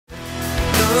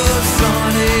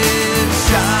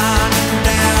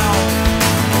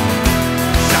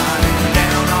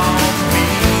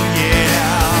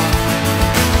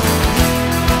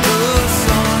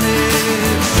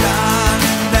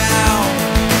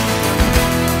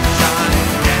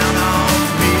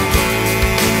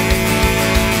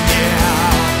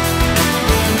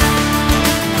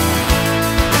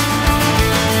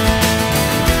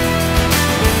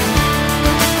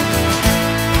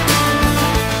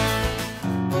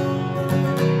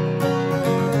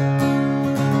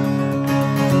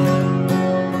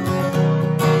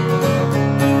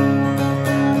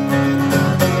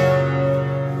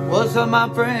my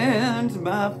friends,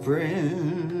 my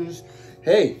friends.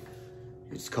 Hey,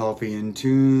 it's coffee and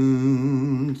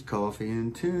tunes, coffee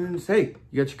and tunes. Hey,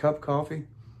 you got your cup of coffee?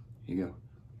 Here you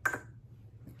go.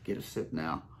 Get a sip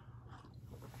now.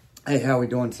 Hey, how we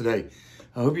doing today?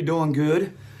 I hope you're doing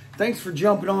good. Thanks for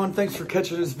jumping on. Thanks for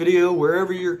catching this video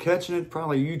wherever you're catching it,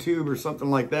 probably YouTube or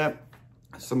something like that.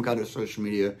 Some kind of social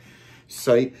media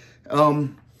site.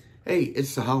 Hey,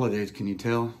 it's the holidays, can you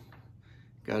tell?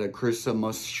 Got a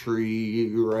Christmas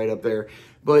tree right up there.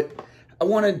 But I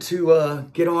wanted to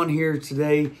get on here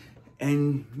today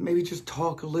and maybe just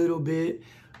talk a little bit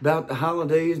about the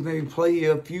holidays, maybe play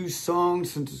you a few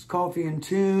songs since it's coffee and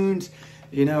tunes.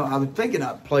 You know, I'm thinking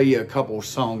I'd play you a couple of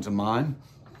songs of mine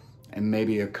and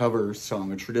maybe a cover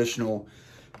song, a traditional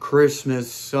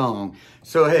Christmas song.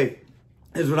 So, hey,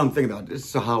 here's what I'm thinking about.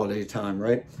 It's the holiday time,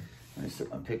 right? I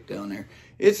set my pick down there.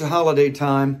 It's a holiday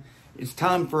time. It's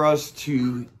time for us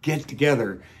to get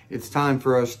together. It's time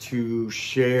for us to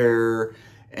share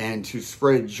and to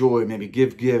spread joy, maybe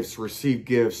give gifts, receive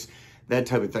gifts, that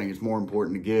type of thing. It's more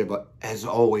important to give, as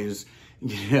always.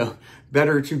 You know,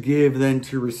 better to give than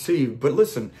to receive. But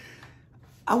listen,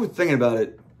 I was thinking about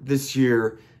it this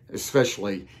year,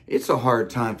 especially. It's a hard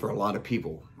time for a lot of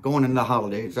people going into the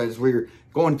holidays. As we're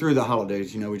going through the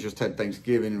holidays, you know, we just had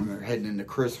Thanksgiving and we're heading into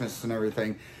Christmas and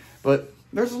everything. But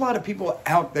there's a lot of people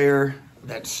out there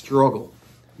that struggle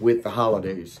with the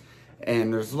holidays.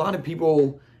 And there's a lot of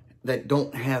people that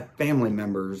don't have family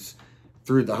members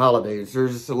through the holidays.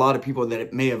 There's a lot of people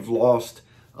that may have lost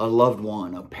a loved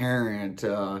one, a parent,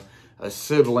 a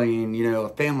sibling, you know, a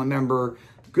family member,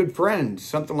 good friend,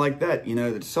 something like that. You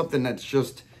know, it's something that's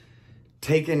just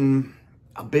taken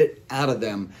a bit out of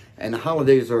them. And the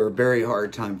holidays are a very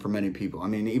hard time for many people. I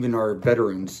mean, even our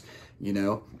veterans, you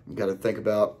know, you got to think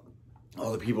about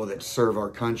all the people that serve our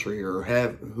country or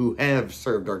who have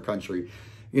served our country.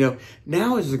 You know,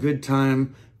 now is a good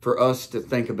time for us to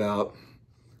think about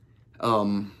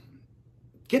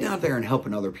getting out there and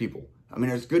helping other people. I mean,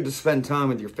 it's good to spend time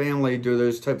with your family, do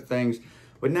those type of things,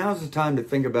 but now's the time to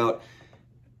think about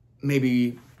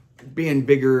maybe being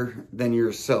bigger than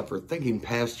yourself or thinking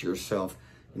past yourself.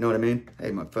 You know what I mean?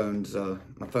 Hey, my phone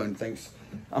thinks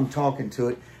I'm talking to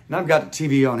it, and I've got the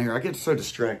TV on here. I get so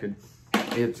distracted.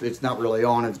 It's not really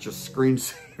on. It's just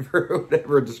screensaver or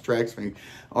whatever distracts me.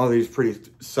 All these pretty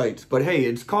sights. But hey,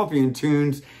 it's coffee and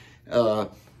tunes. I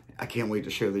can't wait to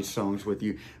share these songs with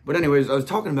you. But anyways, I was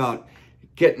talking about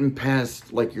getting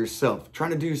past like yourself,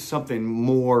 trying to do something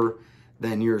more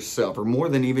than yourself or more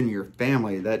than even your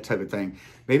family, that type of thing.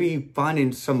 Maybe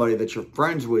finding somebody that you're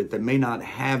friends with that may not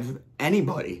have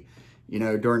anybody, you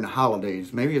know, during the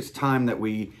holidays. Maybe it's time that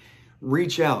we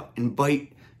reach out,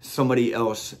 invite somebody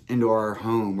else into our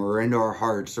home or into our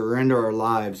hearts or into our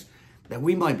lives that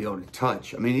we might be able to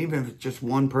touch. I mean, even if it's just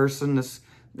one person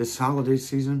this holiday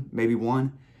season, maybe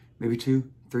one, maybe 2,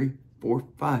 3, 4,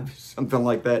 5, something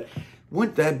like that.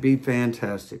 Wouldn't that be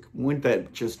fantastic? Wouldn't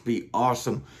that just be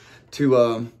awesome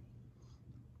to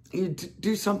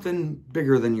do something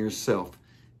bigger than yourself?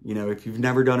 You know, if you've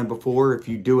never done it before, if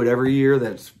you do it every year,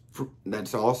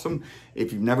 that's awesome.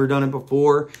 If you've never done it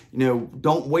before, you know,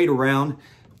 don't wait around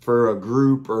for a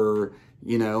group or,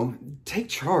 you know, take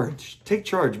charge,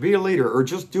 be a leader, or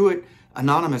just do it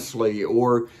anonymously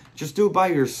or just do it by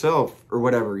yourself or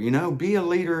whatever, you know, be a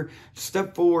leader,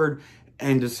 step forward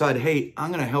and decide, hey,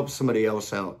 I'm going to help somebody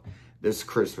else out this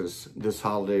Christmas, this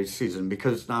holiday season,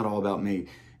 because it's not all about me.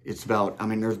 It's about, I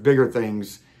mean, there's bigger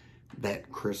things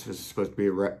that Christmas is supposed to be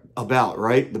about,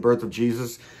 right? The birth of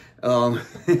Jesus.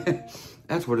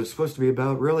 That's what it's supposed to be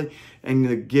about, really. And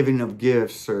the giving of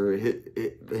gifts or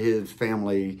his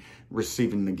family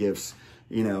receiving the gifts,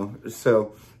 you know.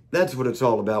 So that's what it's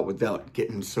all about without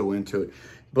getting so into it.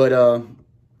 But I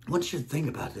want you to think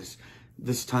about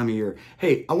this time of year.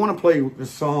 Hey, I want to play the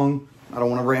song. I don't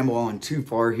want to ramble on too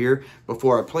far here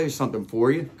before I play something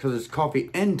for you because it's coffee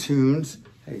and tunes.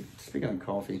 Hey, speaking of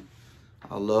coffee,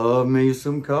 I love me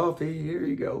some coffee. Here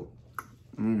you go.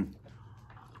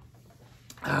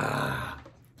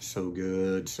 So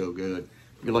good, so good.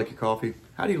 You like your coffee?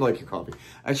 How do you like your coffee?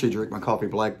 I actually drink my coffee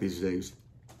black these days.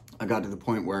 I got to the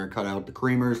point where I cut out the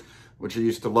creamers, which I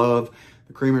used to love,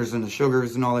 the creamers and the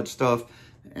sugars and all that stuff.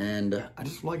 And I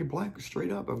just like it black,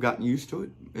 straight up. I've gotten used to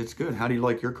it. It's good. How do you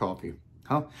like your coffee?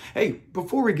 Huh? Hey,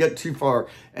 before we get too far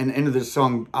and into this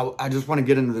song, I just want to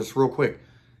get into this real quick.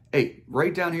 Hey,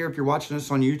 right down here, if you're watching this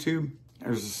on YouTube,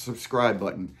 there's a subscribe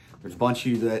button. There's a bunch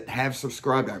of you that have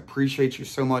subscribed. I appreciate you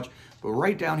so much. But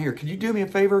right down here, could you do me a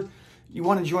favor? You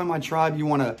want to join my tribe? You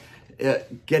want to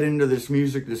get into this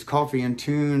music, this coffee and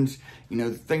tunes, you know,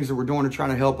 the things that we're doing to try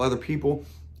to help other people?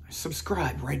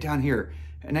 Subscribe right down here.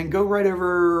 And then go right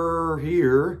over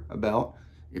here about,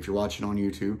 if you're watching on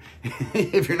YouTube.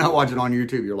 If you're not watching on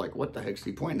YouTube, you're like, what the heck's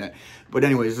he pointing at? But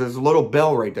anyways, there's a little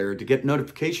bell right there to get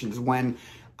notifications when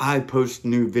I post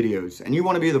new videos. And you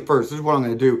want to be the first. This is what I'm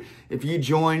going to do. If you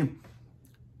join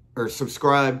or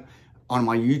subscribe on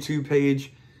my YouTube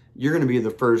page, you're going to be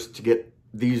the first to get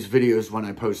these videos when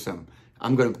I post them.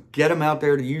 I'm going to get them out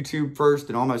there to YouTube first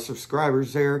and all my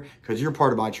subscribers there because you're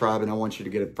part of my tribe and I want you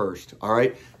to get it first. All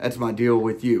right? That's my deal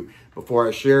with you. Before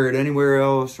I share it anywhere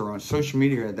else or on social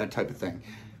media or that type of thing,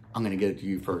 I'm going to get it to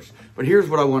you first. But here's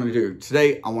what I want to do.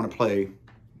 Today, I want to play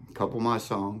a couple of my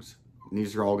songs. And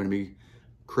these are all going to be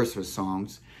Christmas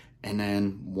songs. And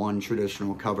then one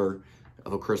traditional cover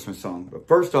of a Christmas song. But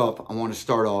first off, I want to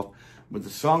start off with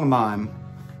a song of mine.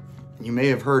 You may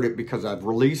have heard it because I've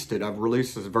released it. I've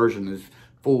released this version, this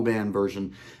full band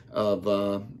version of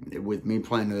with me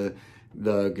playing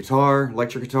the guitar,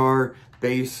 electric guitar,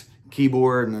 bass,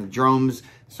 keyboard, and the drums.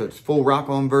 So it's full rock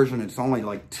on version. It's only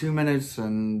like 2 minutes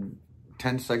and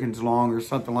 10 seconds long or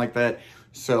something like that.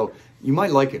 So you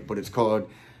might like it, but it's called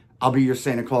I'll Be Your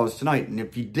Santa Claus Tonight. And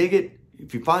if you dig it,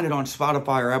 if you find it on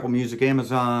Spotify or Apple Music,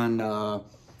 Amazon,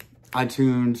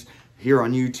 iTunes, here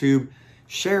on YouTube,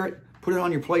 share it. Put it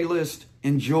on your playlist,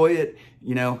 enjoy it,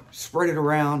 you know, spread it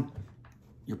around.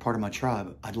 You're part of my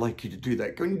tribe. I'd like you to do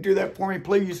that. Can you do that for me,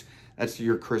 please? That's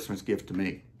your Christmas gift to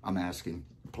me. I'm asking,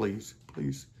 please,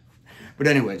 please. But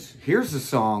anyways, here's a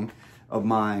song of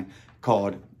mine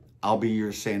called I'll Be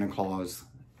Your Santa Claus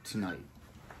Tonight.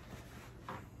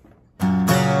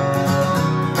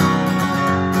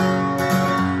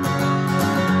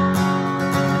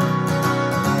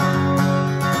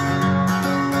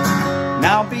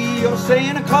 I'll be your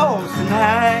Santa Claus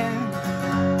tonight.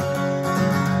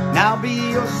 I'll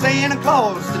be your Santa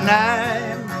Claus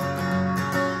tonight.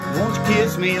 Won't you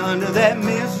kiss me under that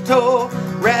mistletoe?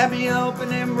 Wrap me up in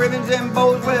them ribbons and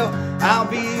bows. Well, I'll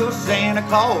be your Santa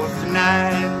Claus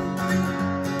tonight.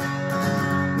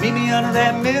 Meet me under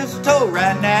that mistletoe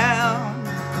right now.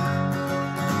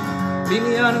 Meet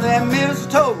me under that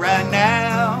mistletoe right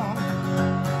now.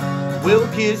 We'll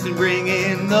kiss and bring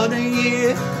in the new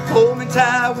year. Hold me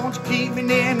tight, won't you keep me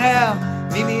near now?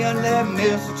 Meet me under that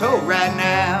mistletoe right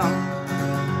now.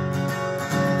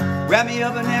 Wrap me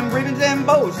up in them ribbons and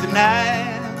bows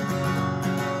tonight.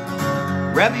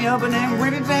 Wrap me up in them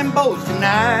ribbons and bows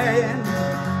tonight.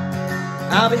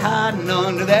 I'll be hiding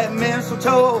under that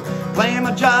mistletoe, playing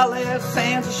my jolly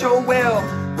Santa show. Well,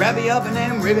 wrap me up in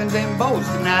them ribbons and bows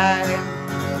tonight.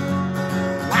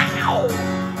 Wow!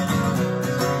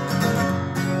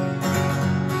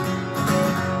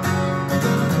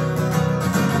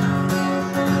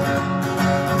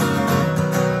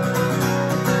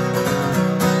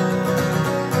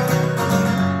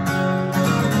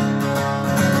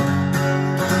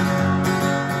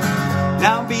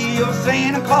 I'll be your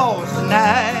Santa Claus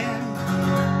tonight.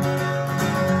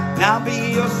 I'll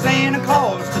be your Santa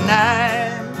Claus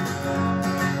tonight.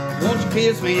 Won't you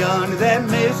kiss me under that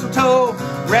mistletoe?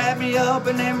 Wrap me up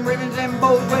in them ribbons and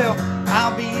bows. Well,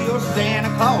 I'll be your Santa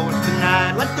Claus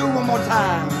tonight. Let's do it one more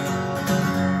time.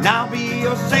 I'll be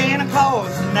your Santa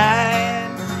Claus tonight.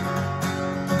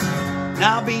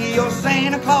 I'll be your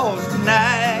Santa Claus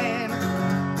tonight.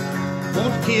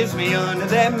 Won't you kiss me under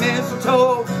that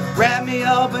mistletoe? Wrap me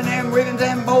up in them ribbons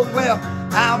and bows. Well,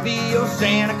 I'll be your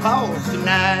Santa Claus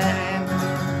tonight.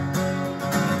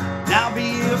 I'll be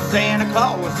your Santa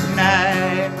Claus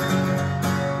tonight.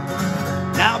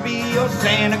 I'll be your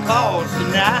Santa Claus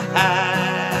tonight.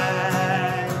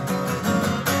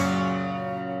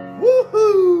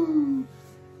 Woohoo!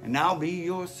 And I'll be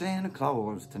your Santa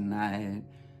Claus tonight.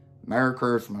 Merry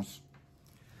Christmas.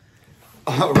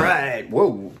 All right.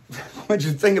 Whoa. What'd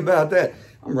you think about that?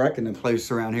 I'm wrecking the place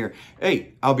around here.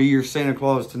 Hey, I'll be your Santa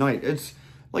Claus tonight. It's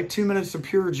like 2 minutes of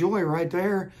pure joy right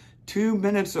there. 2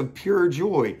 minutes of pure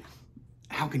joy.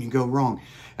 How can you go wrong?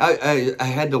 I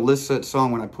had to list that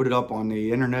song when I put it up on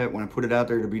the internet, when I put it out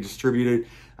there to be distributed.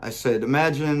 I said,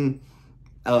 imagine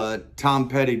Tom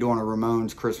Petty doing a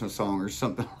Ramones Christmas song or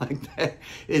something like that.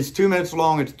 It's 2 minutes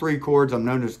long. It's 3 chords. I'm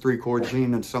known as 3-chord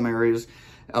gene in some areas.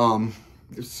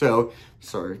 So,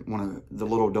 sorry, one of the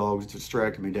little dogs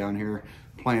distracted me down here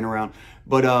playing around.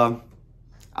 But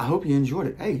I hope you enjoyed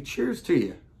it. Hey, cheers to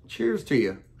you. Cheers to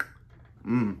you.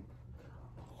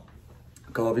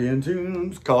 Coffee and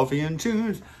tunes, coffee and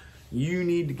tunes. You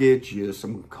need to get you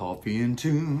some coffee and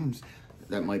tunes.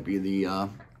 That might be the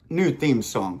new theme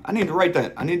song. I need to write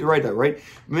that. I need to write that, right?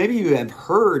 Maybe you have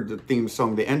heard the theme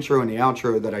song, the intro and the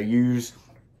outro that I use,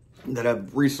 that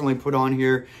I've recently put on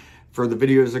here for the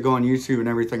videos that go on YouTube and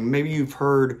everything. Maybe you've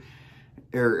heard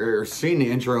or seen the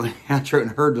intro and outro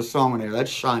and heard the song on there,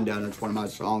 that's Shinedown. That's one of my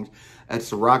songs. That's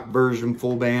the rock version,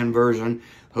 full band version.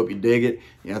 Hope you dig it.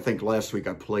 Yeah, I think last week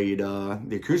I played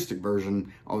the acoustic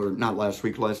version, or not last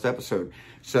week, last episode.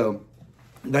 So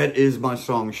that is my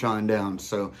song, Shinedown.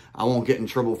 So I won't get in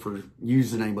trouble for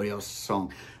using anybody else's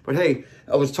song. But hey,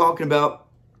 I was talking about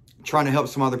trying to help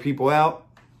some other people out,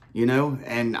 you know,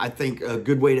 and I think a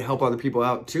good way to help other people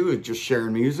out too is just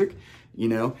sharing music, you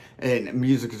know, and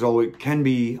music is always can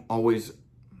be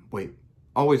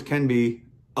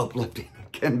uplifting.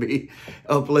 It can be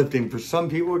uplifting for some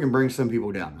people. It can bring some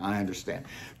people down. I understand.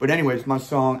 But anyways, my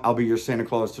song, I'll Be Your Santa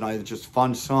Claus Tonight, it's just a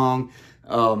fun song.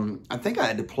 I think I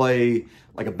had to play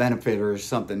like a benefit or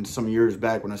something some years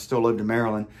back when I still lived in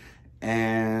Maryland,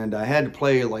 and I had to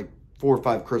play like 4 or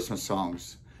 5 Christmas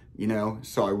songs, you know.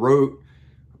 So I wrote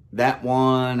that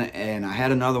one, and I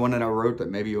had another one that I wrote that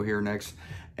maybe you'll hear next,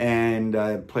 and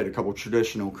I played a couple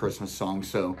traditional Christmas songs.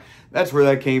 So that's where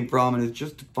that came from, and it's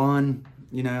just fun,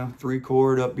 you know,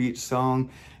 3-chord upbeat song.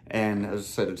 And as I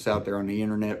said, it's out there on the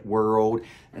internet world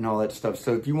and all that stuff.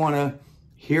 So if you want to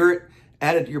hear it,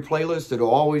 add it to your playlist.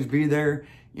 It'll always be there.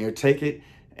 You know, take it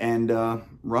and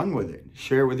run with it.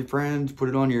 Share it with your friends. Put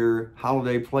it on your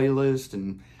holiday playlist,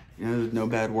 and you know, there's no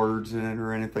bad words in it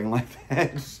or anything like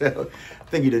that. So I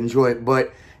think you'd enjoy it.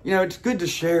 But you know, it's good to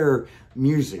share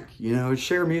music. You know,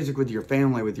 share music with your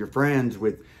family, with your friends,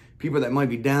 with people that might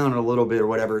be down a little bit or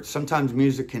whatever. Sometimes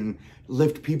music can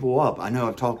lift people up. I know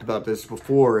I've talked about this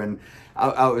before, and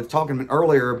I was talking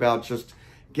earlier about just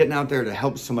getting out there to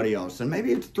help somebody else. And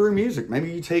maybe it's through music.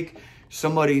 Maybe you take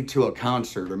somebody to a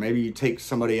concert, or maybe you take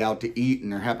somebody out to eat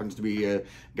and there happens to be a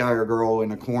guy or girl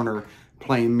in a corner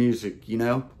playing music, you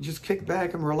know. Just kick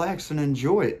back and relax and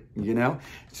enjoy it, you know.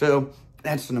 So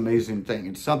that's an amazing thing.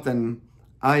 It's something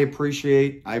I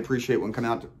appreciate. I appreciate when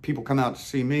people come out to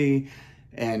see me,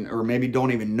 and or maybe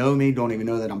don't even know me, don't even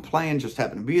know that I'm playing, just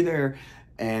happen to be there,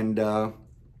 and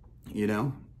you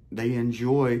know, they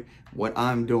enjoy what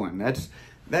I'm doing.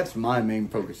 That's my main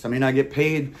focus. I mean, I get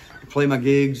paid to play my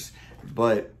gigs,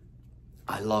 but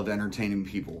I love entertaining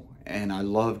people, and I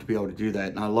love to be able to do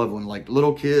that. And I love when like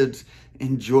little kids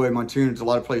enjoy my tunes. A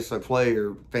lot of places I play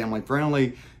are family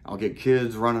friendly. I'll get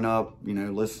kids running up, you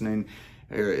know, listening,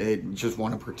 or just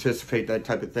want to participate, that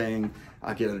type of thing.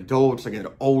 I get adults, I get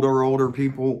older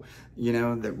people, you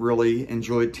know, that really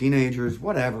enjoy it, teenagers,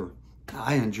 whatever.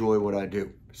 I enjoy what I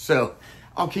do. So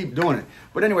I'll keep doing it.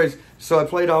 But anyways, so I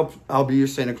played I'll Be Your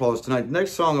Santa Claus Tonight. The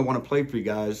next song I want to play for you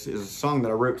guys is a song that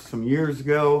I wrote some years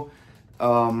ago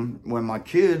when my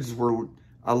kids were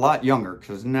a lot younger,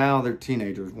 because now they're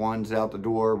teenagers. One's out the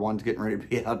door, one's getting ready to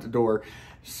be out the door.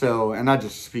 So, and I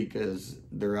just speak as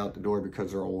they're out the door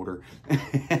because they're older.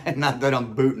 Not that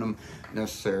I'm booting them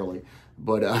necessarily.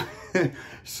 But,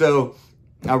 so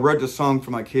I wrote the song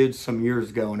for my kids some years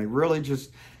ago, and it really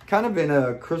just kind of in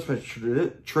a Christmas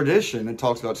tradition. It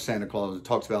talks about Santa Claus. It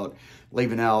talks about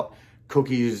leaving out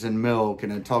cookies and milk,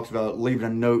 and it talks about leaving a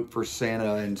note for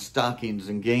Santa, and stockings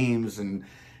and games, and,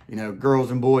 you know,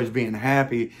 girls and boys being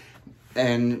happy,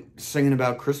 and singing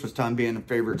about Christmas time being a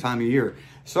favorite time of year.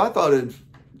 So I thought it's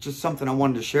just something I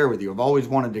wanted to share with you. I've always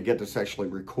wanted to get this actually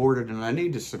recorded, and I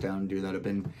need to sit down and do that. I've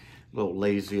been a little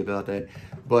lazy about that.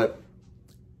 But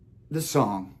this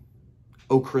song,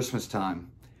 Oh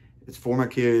Christmastime, it's for my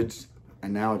kids,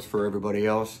 and now it's for everybody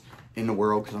else in the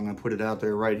world, because I'm going to put it out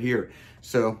there right here.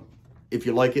 So if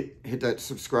you like it, hit that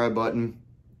subscribe button,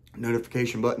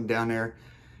 notification button down there,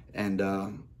 and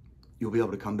you'll be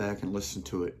able to come back and listen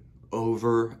to it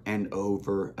over and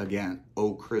over again.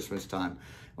 Oh Christmastime.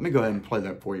 Let me go ahead and play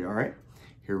that for you, all right?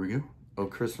 Here we go. Oh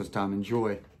Christmastime.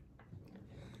 Enjoy.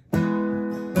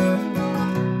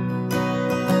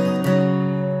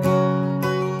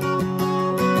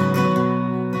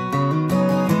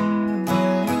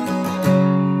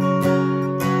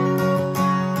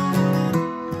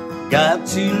 Got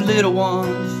 2 little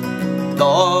ones,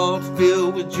 thoughts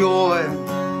filled with joy,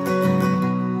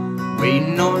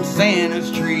 waiting on Santa's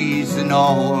trees and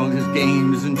all his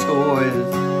games and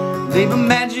toys. They've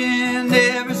imagined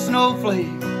every snowflake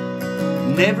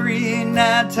and every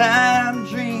nighttime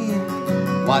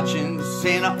dream, watching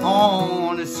Santa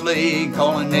on his sleigh,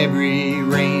 calling every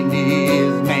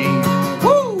reindeer's name.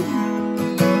 Woo!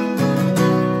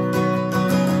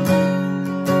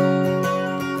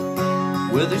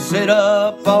 Well, they set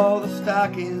up all the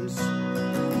stockings,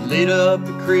 lit up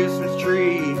the Christmas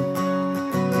tree,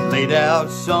 laid out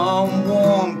some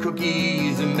warm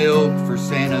cookies and milk for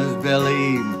Santa's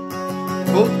belly.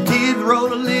 Both kids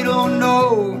wrote a little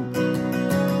note,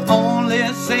 only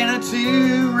Santa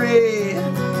to read.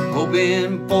 Hope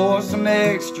hoping for some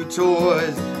extra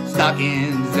toys,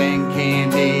 stockings and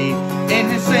candy. And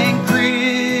this ain't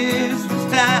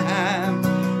Christmas time,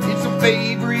 it's a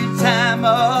favorite time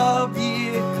of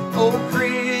year. Oh,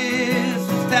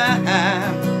 Christmas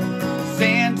time,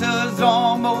 Santa's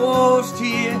almost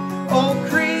here. Oh,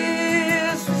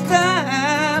 Christmas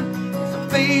time, it's a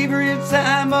favorite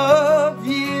time of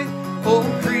year. Oh,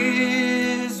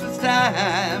 Christmas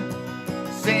time,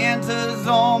 Santa's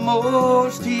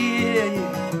almost here.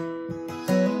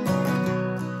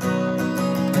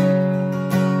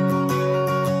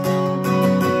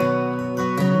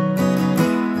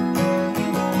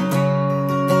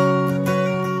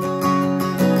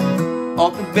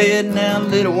 Off the bed now,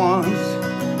 little ones,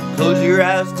 close your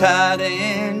eyes tight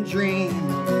and dream.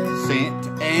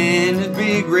 Santa and his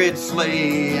big red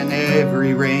sleigh and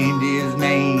every reindeer's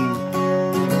name.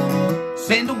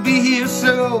 Santa'll be here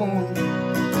soon,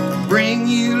 bring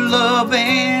you love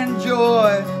and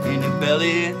joy, and a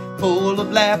belly full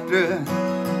of laughter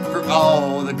for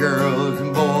all the girls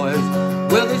and boys.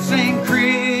 Well, this ain't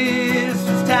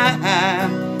Christmas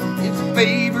time, it's a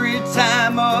favorite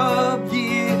time of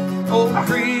year. Oh,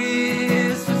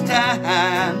 Christmas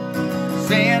time,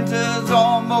 Santa's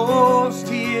almost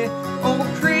here. Oh,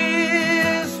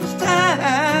 Christmas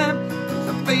time, it's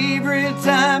a favorite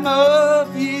time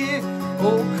of year.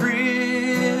 Oh,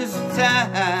 Christmas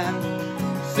time,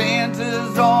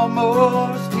 Santa's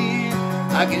almost here.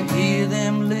 I can hear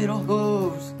them little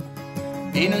hooves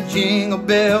and the jingle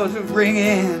bells are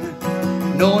ringing,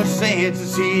 knowing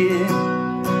Santa's here.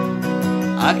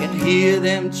 I can hear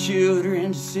them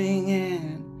children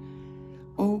singing.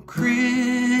 Oh,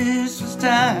 Christmas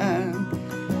time,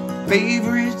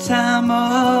 favorite time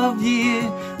of year.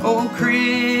 Oh,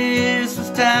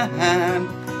 Christmas time,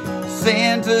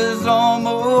 Santa's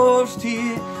almost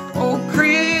here. Oh,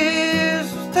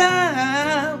 Christmas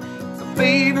time, it's a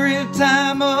favorite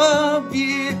time of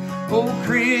year. Oh,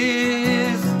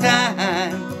 Christmas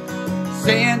time,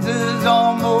 Santa's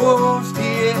almost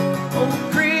here. Oh,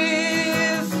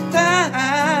 Christmas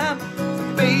time, it's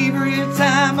a favorite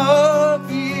time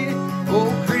of year.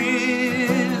 Oh,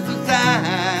 Christmas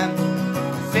time,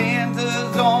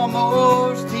 Santa's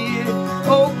almost here.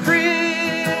 Oh,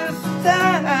 Christmas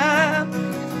time,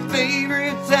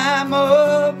 favorite time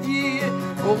of year.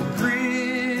 Oh,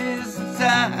 Christmas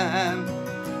time,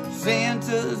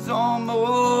 Santa's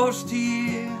almost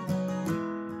here.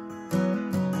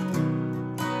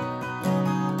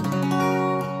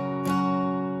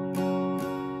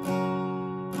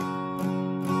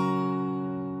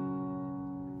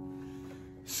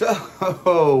 So,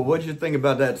 what'd you think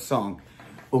about that song?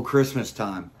 Oh, Christmas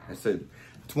Time. I said,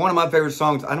 it's one of my favorite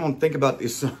songs. I don't think about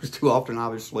these songs too often,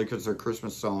 obviously, because they're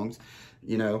Christmas songs,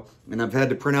 you know. And I've had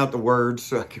to print out the words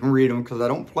so I can read them because I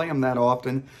don't play them that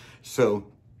often. So,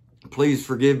 please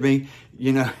forgive me,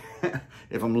 you know,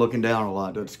 if I'm looking down a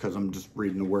lot. That's because I'm just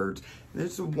reading the words.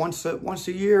 It's a once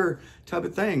a year type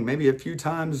of thing. Maybe a few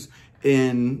times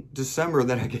in December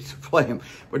that I get to play them.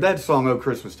 But that song, Oh,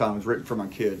 Christmas Time, was written for my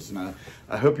kids. And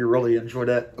I hope you really enjoyed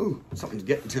that. Ooh, something's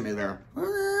getting to me there.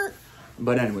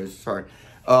 But anyways, sorry.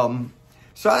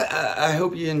 So I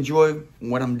hope you enjoy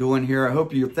what I'm doing here. I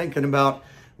hope you're thinking about,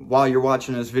 while you're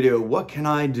watching this video, what can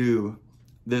I do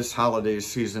this holiday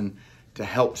season to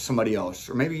help somebody else,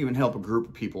 or maybe even help a group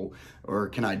of people? Or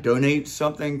can I donate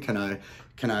something? Can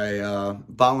I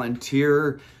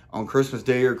volunteer on Christmas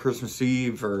Day or Christmas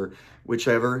Eve or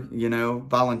whichever, you know,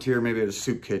 volunteer maybe at a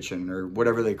soup kitchen or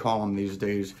whatever they call them these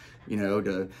days, you know,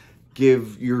 to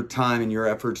give your time and your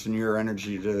efforts and your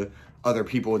energy to other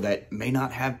people that may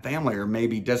not have family or may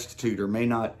be destitute or may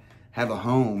not have a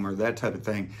home or that type of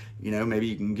thing. You know, maybe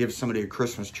you can give somebody a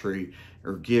Christmas tree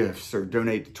or gifts or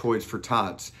donate the Toys for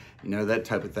Tots, you know, that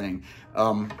type of thing.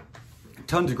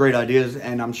 Tons of great ideas,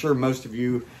 and I'm sure most of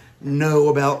you know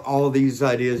about all of these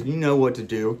ideas. You know what to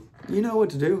do. You know what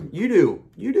to do. You do.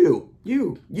 You do.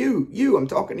 You. I'm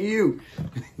talking to you.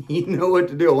 You know what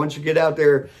to do. I want you to get out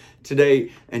there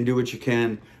today and do what you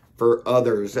can for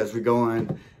others as we go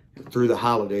on through the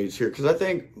holidays here. Because I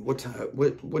think,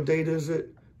 what date is it?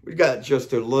 We got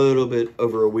just a little bit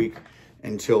over a week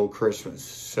until Christmas.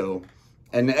 So,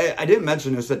 and I didn't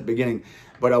mention this at the beginning,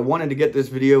 but I wanted to get this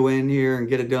video in here and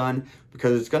get it done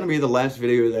because it's going to be the last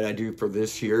video that I do for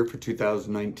this year, for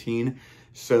 2019.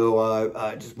 So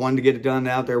I just wanted to get it done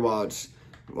out there while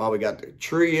we got the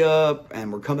tree up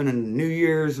and we're coming into New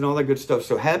Year's and all that good stuff.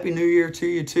 So Happy New Year to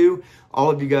you too. All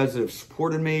of you guys that have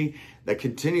supported me, that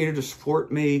continue to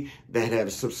support me, that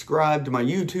have subscribed to my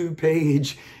YouTube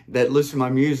page, that listen to my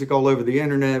music all over the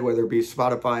internet, whether it be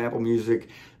Spotify, Apple Music,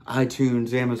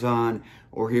 iTunes, Amazon,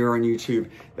 or here on YouTube,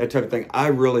 that type of thing. I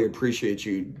really appreciate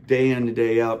you day in and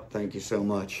day out. Thank you so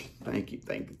much. Thank you,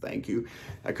 thank you, thank you.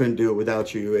 I couldn't do it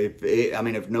without you. If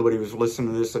nobody was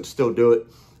listening to this, I'd still do it.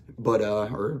 But,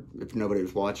 or if nobody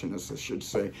was watching this, I should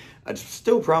say, I'd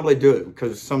still probably do it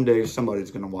because someday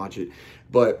somebody's going to watch it.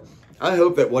 But I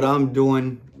hope that what I'm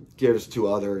doing gives to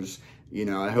others. You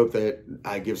know, I hope that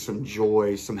I give some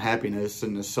joy, some happiness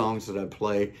in the songs that I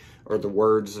play or the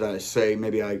words that I say.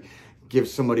 Maybe I give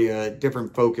somebody a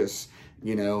different focus,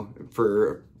 you know,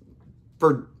 for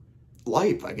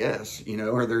life, I guess, you know,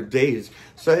 or their days.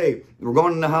 So, hey, we're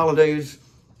going into the holidays.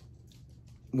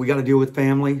 We got to deal with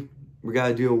family. We got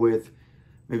to deal with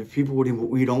maybe people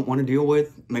we don't want to deal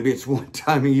with. Maybe it's one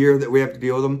time a year that we have to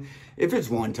deal with them. If it's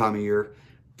one time a year,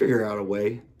 figure out a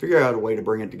way. Figure out a way to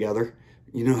bring it together.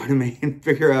 You know what I mean?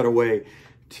 Figure out a way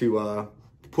to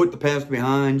put the past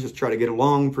behind. Just try to get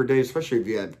along for a day, especially if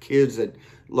you have kids that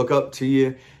look up to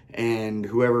you and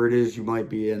whoever it is you might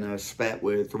be in a spat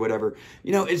with or whatever.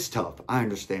 You know, it's tough. I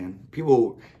understand.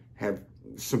 People have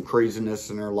some craziness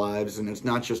in their lives, and it's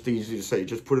not just easy to say,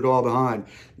 just put it all behind,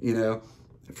 you know,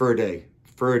 for a day.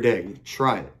 For a day.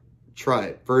 Try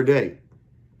it for a day.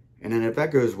 And then if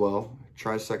that goes well,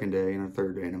 try a second day and a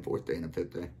third day and a fourth day and a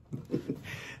fifth day.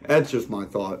 That's just my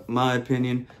thought, my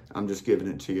opinion. I'm just giving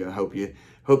it to you. I hope you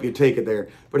take it there.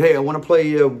 But hey, I want to play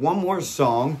you one more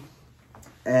song.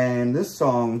 And this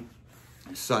song,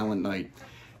 Silent Night.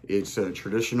 It's a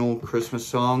traditional Christmas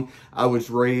song. I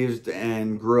was raised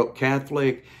and grew up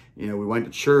Catholic. You know, we went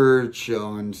to church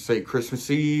on, say, Christmas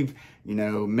Eve, you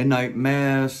know, midnight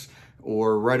mass,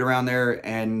 or right around there.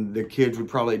 And the kids would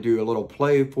probably do a little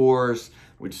play for us.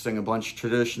 We'd sing a bunch of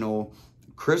traditional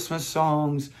Christmas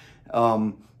songs.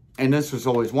 And this was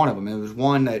always one of them. It was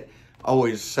one that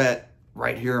always sat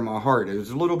right here in my heart. It was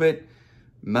a little bit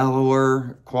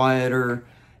mellower, quieter,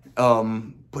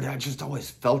 but I just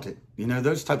always felt it. You know,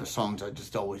 those type of songs I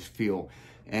just always feel.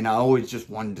 And I always just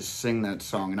wanted to sing that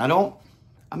song. And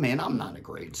I'm not a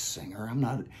great singer. I'm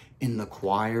not in the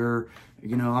choir.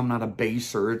 You know, I'm not a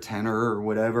bass or a tenor or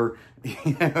whatever.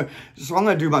 You know, so I'm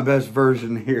going to do my best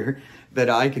version here that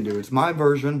I can do. It's my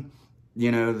version,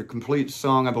 you know, the complete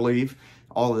song, I believe.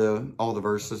 All the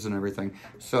verses and everything.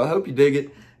 So I hope you dig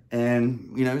it.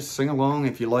 And, you know, sing along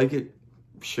if you like it.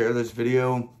 Share this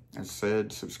video. As I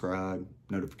said, subscribe,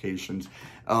 notifications.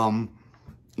 You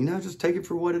know, just take it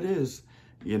for what it is.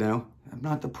 You know, I'm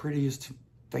not the prettiest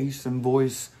face and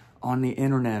voice on the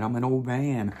internet. I'm an old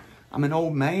man. I'm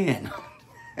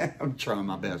I'm trying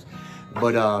my best.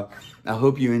 But I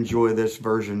hope you enjoy this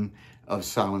version of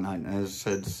Silent Night. As I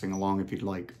said, sing along if you'd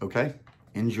like. Okay?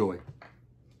 Enjoy.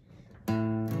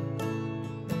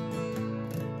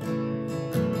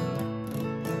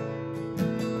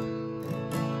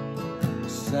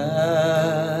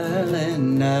 Silent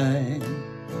night,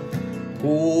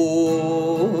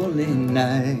 holy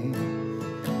night,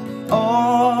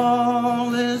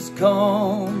 all is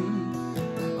calm,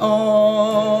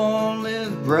 all is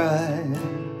bright,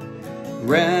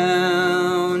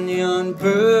 round yon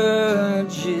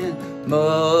virgin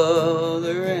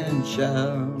mother and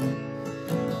child,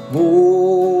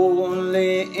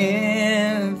 holy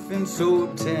infant so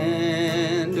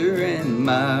tender and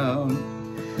mild,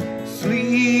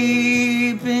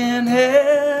 sleep in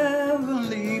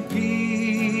heavenly peace.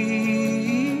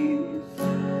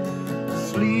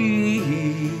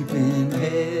 Sleep in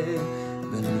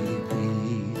heavenly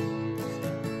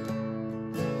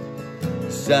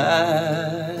peace.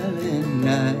 Silent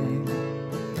night,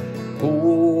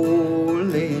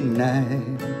 holy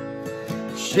night.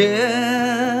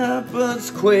 Shepherds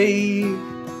quake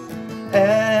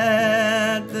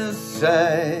at the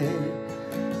sight.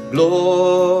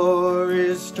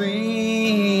 Glory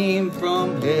stream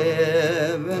from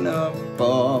heaven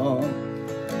afar.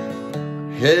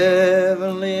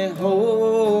 Heavenly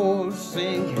hosts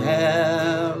sing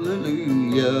hallelujah.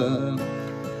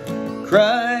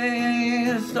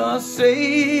 Christ our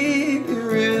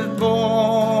Savior is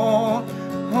born.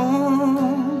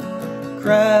 Oh,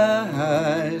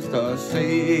 Christ our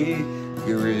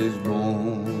Savior is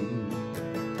born.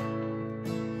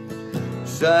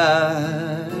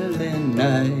 Silent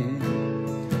night,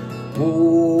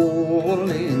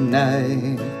 holy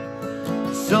night,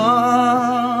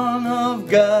 Son of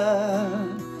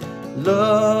God,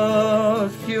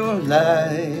 love's pure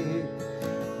light,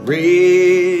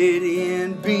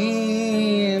 radiant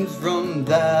beams from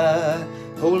thy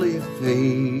holy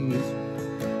face,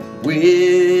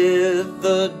 with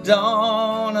the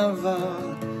dawn of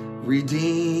our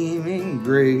redeeming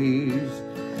grace.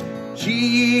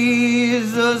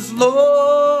 Jesus,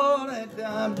 Lord, at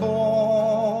thy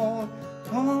born.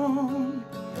 Oh,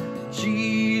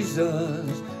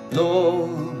 Jesus,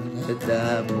 Lord, let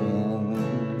thy born.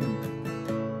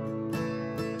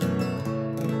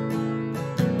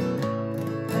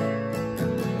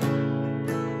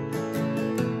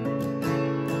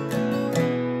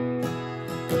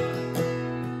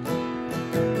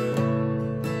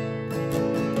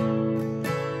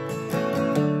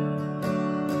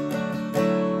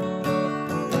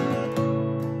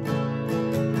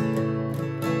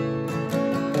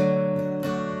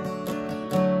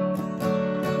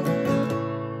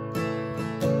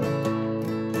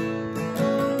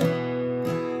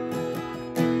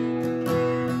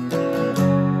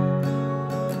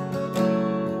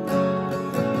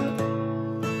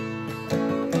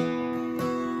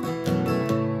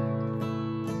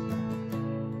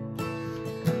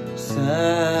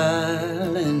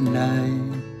 Silent night,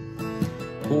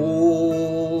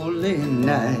 holy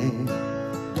night,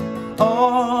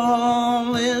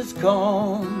 all is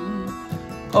calm,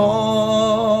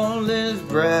 all is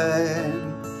bright,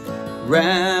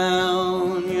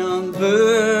 round young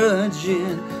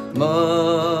virgin,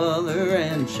 mother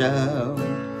and child,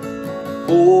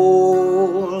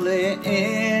 holy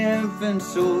infant,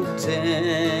 so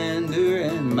tender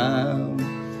and mild,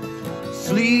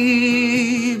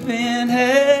 sleep in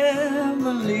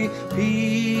heavenly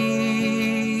peace,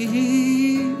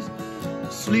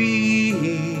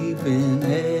 sleep in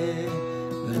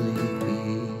heavenly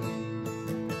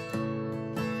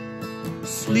peace,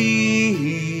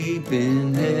 sleep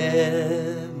in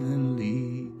heavenly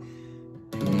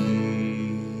peace.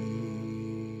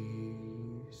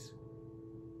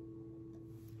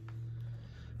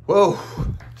 Whoa,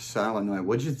 Silent Night,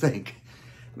 what'd you think?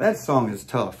 That song is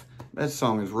tough. That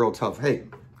song is real tough. Hey,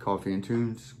 coffee and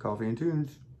tunes, coffee and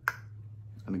tunes.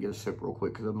 Let me get a sip real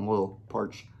quick because I'm a little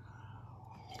parched.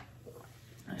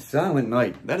 Silent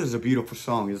Night, that is a beautiful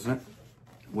song, isn't it?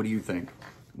 What do you think?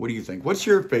 What do you think? What's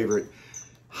your favorite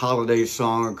holiday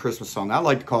song or Christmas song? I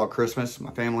like to call it Christmas.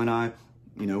 My family and I,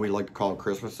 you know, we like to call it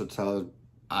Christmas. That's how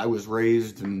I was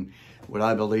raised and what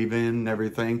I believe in and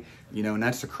everything. You know, and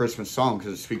that's a Christmas song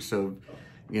because it speaks of,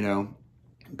 you know,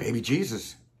 baby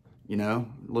Jesus. You know,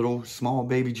 little small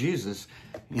baby Jesus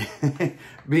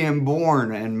being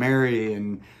born, and Mary,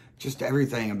 and just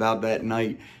everything about that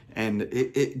night. And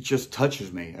it just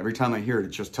touches me. Every time I hear it, it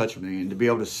just touches me. And to be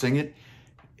able to sing it,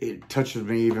 it touches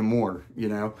me even more, you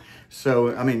know.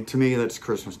 So, I mean, to me, that's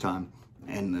Christmas time.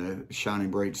 And the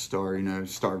shining bright star, you know,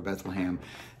 Star of Bethlehem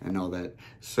and all that.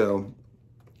 So,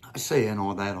 I say and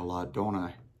all that a lot, don't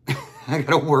I? I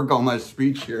got to work on my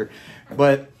speech here.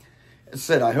 But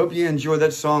said, I hope you enjoy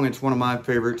that song. It's one of my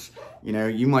favorites. You know,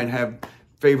 you might have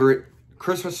favorite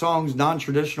Christmas songs,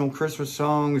 non-traditional Christmas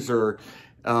songs, or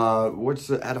what's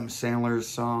the Adam Sandler's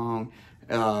song?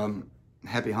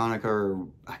 Happy Hanukkah, or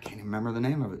I can't even remember the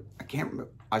name of it. I can't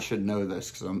remember. I should know this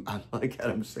because I like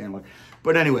Adam Sandler.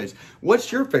 But anyways,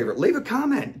 what's your favorite? Leave a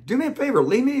comment. Do me a favor.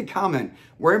 Leave me a comment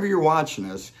wherever you're watching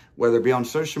this, whether it be on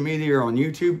social media or on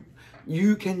YouTube.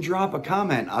 You can drop a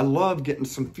comment. I love getting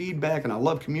some feedback, and I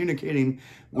love communicating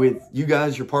with you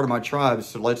guys. You're part of my tribe,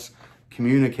 so let's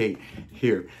communicate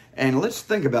here. And let's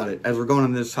think about it as we're going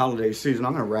into this holiday season.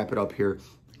 I'm going to wrap it up here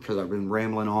because I've been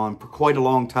rambling on for quite a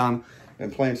long time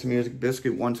and playing some music.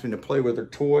 Biscuit wants me to play with her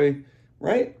toy,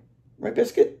 right? Right,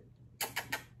 Biscuit?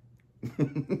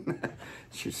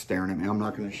 She's staring at me. I'm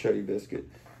not going to show you Biscuit.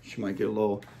 She might get a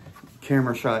little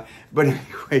camera shy. But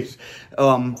anyways,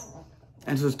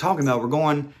 and so it's talking about, we're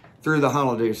going through the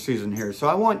holiday season here. So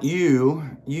I want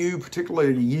you,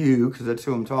 particularly you, because that's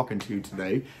who I'm talking to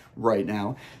today, right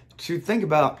now, to think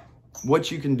about what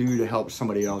you can do to help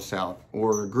somebody else out,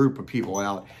 or a group of people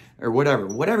out, or whatever.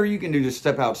 Whatever you can do to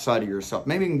step outside of yourself.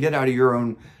 Maybe you can get out of your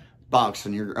own box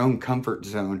and your own comfort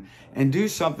zone and do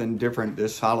something different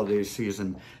this holiday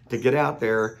season to get out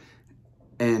there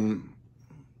and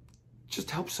just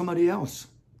help somebody else.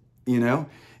 You know,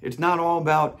 it's not all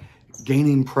about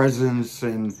gaining presents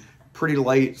and pretty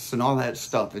lights and all that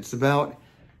stuff. It's about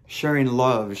sharing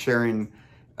love, sharing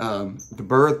the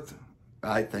birth,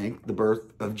 I think, the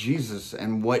birth of Jesus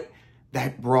and what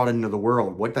that brought into the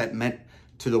world, what that meant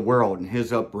to the world and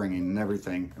his upbringing and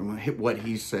everything, and what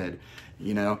he said.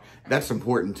 You know, that's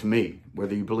important to me.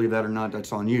 Whether you believe that or not,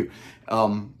 that's on you.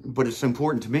 But it's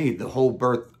important to me, the whole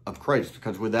birth of Christ,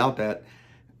 because without that,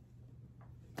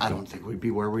 I don't think we'd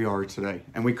be where we are today.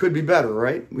 And we could be better,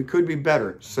 right? We could be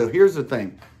better. So here's the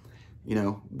thing. You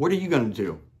know, what are you going to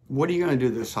do? What are you going to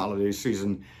do this holiday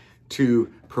season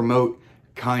to promote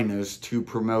kindness, to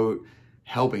promote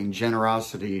helping,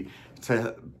 generosity,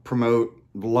 to promote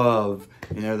love,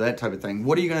 you know, that type of thing?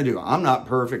 What are you going to do? I'm not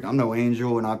perfect. I'm no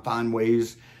angel, and I find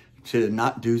ways to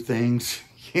not do things.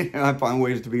 You know, I find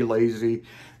ways to be lazy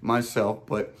myself,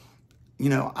 but you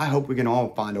know, I hope we can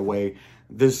all find a way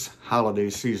this holiday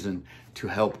season to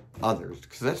help others,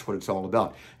 because that's what it's all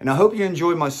about. And I hope you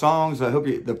enjoyed my songs. I hope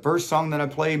the first song that I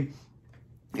played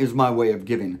is my way of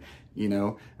giving. You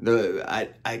know,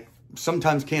 I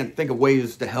sometimes can't think of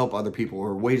ways to help other people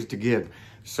or ways to give.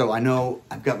 So I know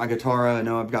I've got my guitar, I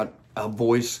know I've got a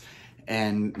voice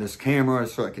and this camera,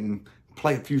 so I can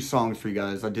play a few songs for you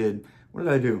guys. What did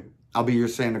I do? I'll be your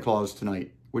Santa Claus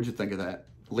tonight. What'd you think of that?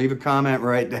 Leave a comment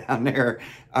right down there.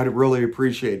 I'd really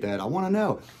appreciate that. I want to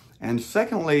know. And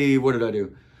secondly, what did I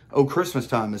do? Oh,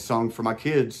 Christmastime, a song for my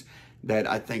kids that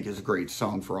I think is a great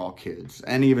song for all kids.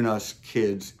 And even us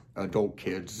kids, adult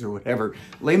kids or whatever.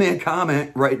 Leave me a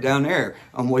comment right down there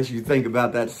on what you think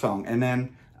about that song. And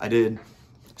then I did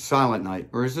Silent Night.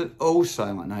 Or is it Oh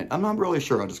Silent Night? I'm not really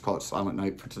sure. I'll just call it Silent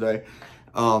Night for today.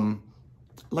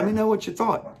 Let me know what you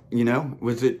thought. You know,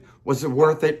 was it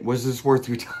worth it? Was this worth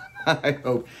your time? I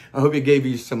hope it gave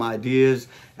you some ideas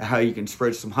how you can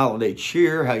spread some holiday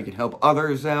cheer, how you can help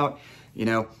others out. You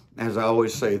know, as I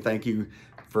always say, thank you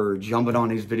for jumping on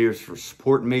these videos, for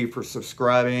supporting me, for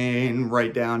subscribing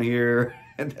right down here.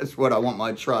 And that's what I want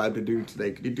my tribe to do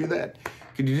today. Could you do that?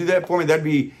 Could you do that for me? That'd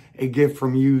be a gift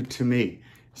from you to me.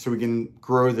 So we can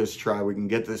grow this tribe. We can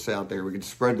get this out there. We can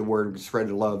spread the word, we can spread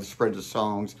the love, spread the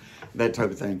songs, that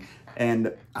type of thing.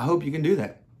 And I hope you can do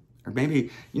that. Or maybe,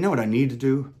 you know what I need to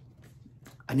do?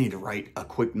 I need to write a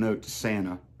quick note to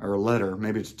Santa, or a letter.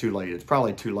 Maybe it's too late. It's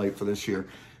probably too late for this year.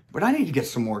 But I need to get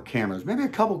some more cameras. Maybe a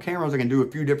couple cameras. I can do a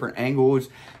few different angles,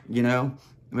 you know.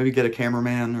 Maybe get a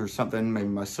cameraman or something. Maybe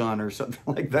my son or something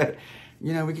like that.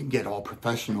 You know, we can get all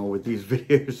professional with these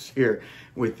videos here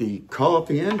with the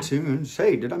coffee and tunes.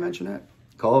 Hey, did I mention that?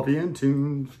 Coffee and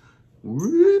tunes.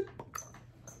 Whoop.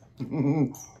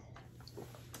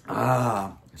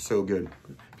 Ah, so good.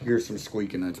 Here's some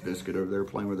squeaking. That's Biscuit over there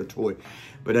playing with a toy.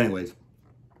 But anyways,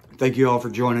 thank you all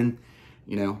for joining.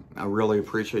 You know, I really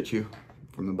appreciate you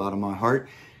from the bottom of my heart.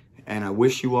 And I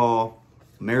wish you all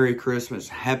Merry Christmas,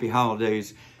 Happy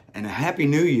Holidays, and a Happy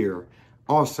New Year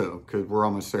also, because we're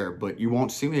almost there. But you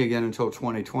won't see me again until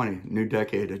 2020, new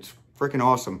decade. It's freaking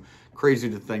awesome. Crazy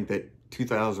to think that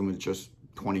 2000 was just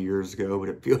 20 years ago, but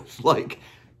it feels like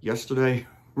yesterday,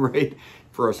 right?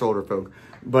 For us older folk.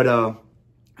 But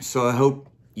so I hope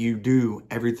you do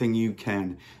everything you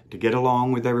can to get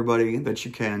along with everybody that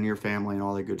you can, your family and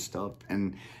all that good stuff,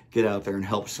 and get out there and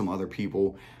help some other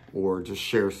people or just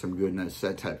share some goodness,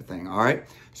 that type of thing. All right.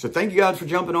 So thank you guys for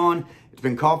jumping on. It's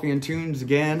been Coffee and Tunes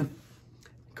again.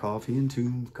 Coffee and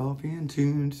tunes, coffee and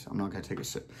tunes. I'm not going to take a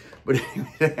sip. But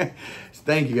anyway,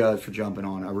 thank you guys for jumping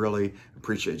on. I really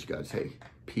appreciate you guys. Hey,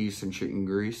 peace and chicken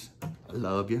grease. I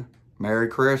love you. Merry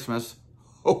Christmas.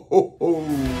 Ho, ho,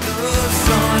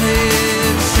 ho.